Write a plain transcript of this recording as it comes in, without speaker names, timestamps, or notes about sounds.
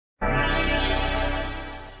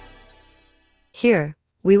Here,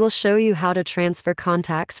 we will show you how to transfer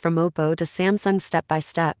contacts from OPPO to Samsung step by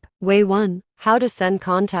step. Way 1. How to send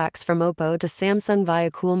contacts from OPPO to Samsung via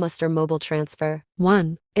Coolmuster Mobile Transfer.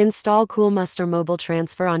 1. Install Coolmuster Mobile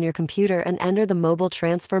Transfer on your computer and enter the mobile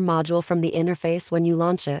transfer module from the interface when you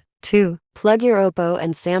launch it. 2. Plug your OPPO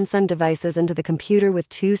and Samsung devices into the computer with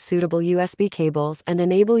 2 suitable USB cables and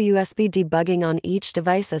enable USB debugging on each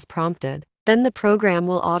device as prompted. Then the program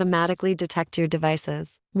will automatically detect your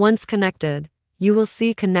devices. Once connected, you will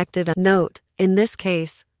see connected. Note, in this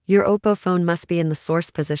case, your OPPO phone must be in the source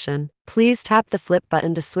position. Please tap the flip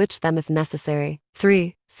button to switch them if necessary.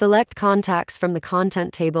 3. Select contacts from the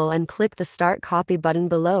content table and click the Start Copy button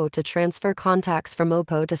below to transfer contacts from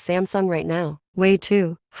OPPO to Samsung right now. Way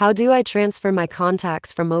 2. How do I transfer my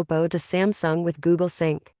contacts from OPPO to Samsung with Google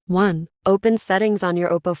Sync? 1. Open Settings on your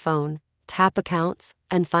OPPO phone, tap Accounts,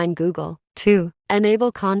 and find Google. 2.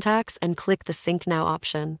 Enable contacts and click the Sync Now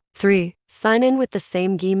option. 3. Sign in with the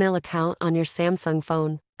same Gmail account on your Samsung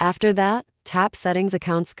phone. After that, tap Settings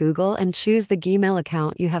Accounts Google and choose the Gmail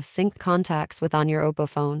account you have synced contacts with on your OPPO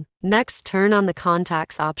phone. Next, turn on the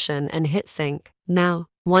Contacts option and hit Sync. Now,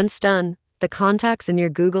 once done, the contacts in your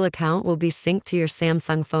Google account will be synced to your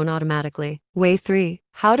Samsung phone automatically. Way 3.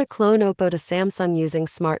 How to clone OPPO to Samsung using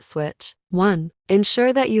Smart Switch. 1.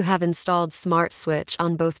 Ensure that you have installed Smart Switch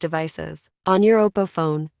on both devices. On your OPPO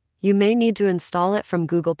phone, you may need to install it from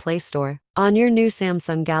Google Play Store. On your new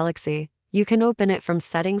Samsung Galaxy, you can open it from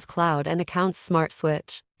Settings Cloud and Accounts Smart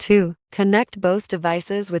Switch. 2. Connect both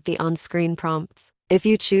devices with the on-screen prompts. If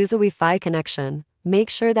you choose a Wi-Fi connection, make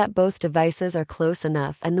sure that both devices are close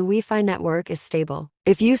enough and the Wi-Fi network is stable.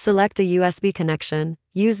 If you select a USB connection,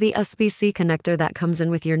 use the USB-C connector that comes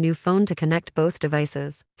in with your new phone to connect both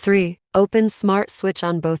devices. 3. Open Smart Switch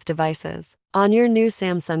on both devices. On your new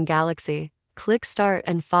Samsung Galaxy, click Start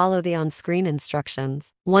and follow the on-screen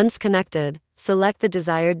instructions. Once connected, select the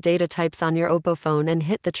desired data types on your OPPO phone and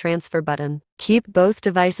hit the transfer button. Keep both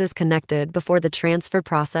devices connected before the transfer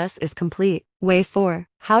process is complete. Way 4.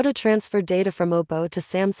 How to transfer data from OPPO to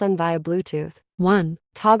Samsung via Bluetooth. 1.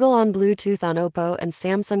 Toggle on Bluetooth on OPPO and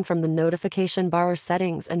Samsung from the notification bar or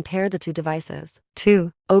settings and pair the two devices.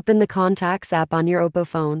 2. Open the Contacts app on your OPPO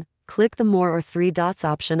phone, click the More or 3 dots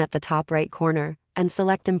option at the top right corner, and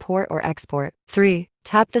select Import or Export. 3.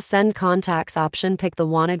 Tap the Send Contacts option, pick the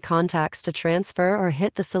wanted contacts to transfer or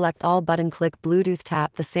hit the Select All button, click Bluetooth,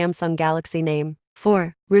 tap the Samsung Galaxy name.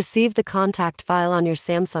 4. Receive the contact file on your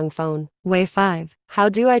Samsung phone. Way 5. How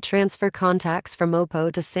do I transfer contacts from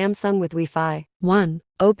OPPO to Samsung with Wi-Fi? 1.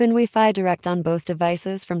 Open Wi-Fi Direct on both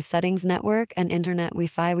devices from Settings Network and Internet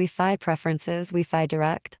Wi-Fi Preferences Wi-Fi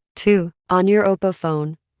Direct. 2. On your OPPO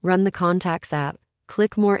phone, run the Contacts app.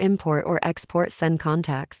 Click More, Import or Export Send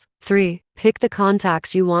Contacts. 3. Pick the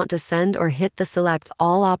contacts you want to send or hit the Select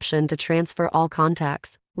All option to transfer all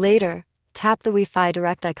contacts. Later, tap the Wi-Fi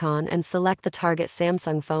Direct icon and select the target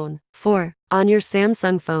Samsung phone. 4. On your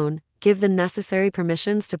Samsung phone, give the necessary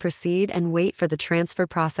permissions to proceed and wait for the transfer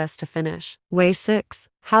process to finish. Way 6.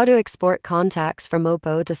 How to export contacts from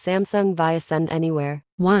OPPO to Samsung via Send Anywhere.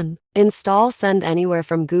 1. Install Send Anywhere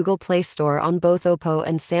from Google Play Store on both OPPO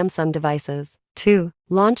and Samsung devices. 2.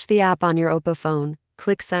 Launch the app on your OPPO phone,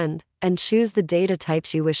 click Send, and choose the data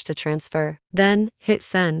types you wish to transfer. Then, hit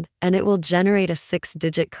Send, and it will generate a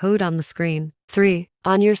 6-digit code on the screen. 3.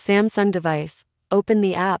 On your Samsung device, open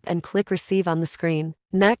the app and click Receive on the screen.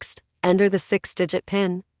 Next, enter the 6-digit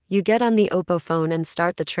PIN you get on the OPPO phone and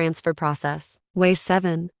start the transfer process. Way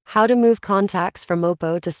 7. How to move contacts from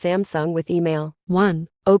OPPO to Samsung with email. 1.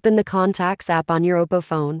 Open the Contacts app on your OPPO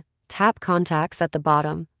phone, tap Contacts at the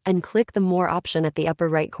bottom, and click the More option at the upper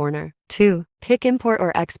right corner. 2. Pick Import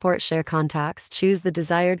or Export Share Contacts, choose the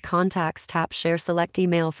desired contacts, tap Share, select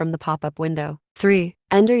Email from the pop-up window. 3.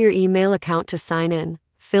 Enter your email account to sign in,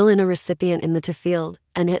 fill in a recipient in the To field,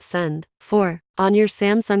 and hit Send. 4. On your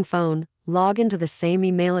Samsung phone, log into the same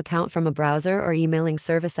email account from a browser or emailing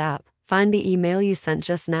service app, find the email you sent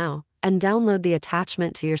just now, and download the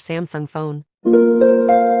attachment to your Samsung phone.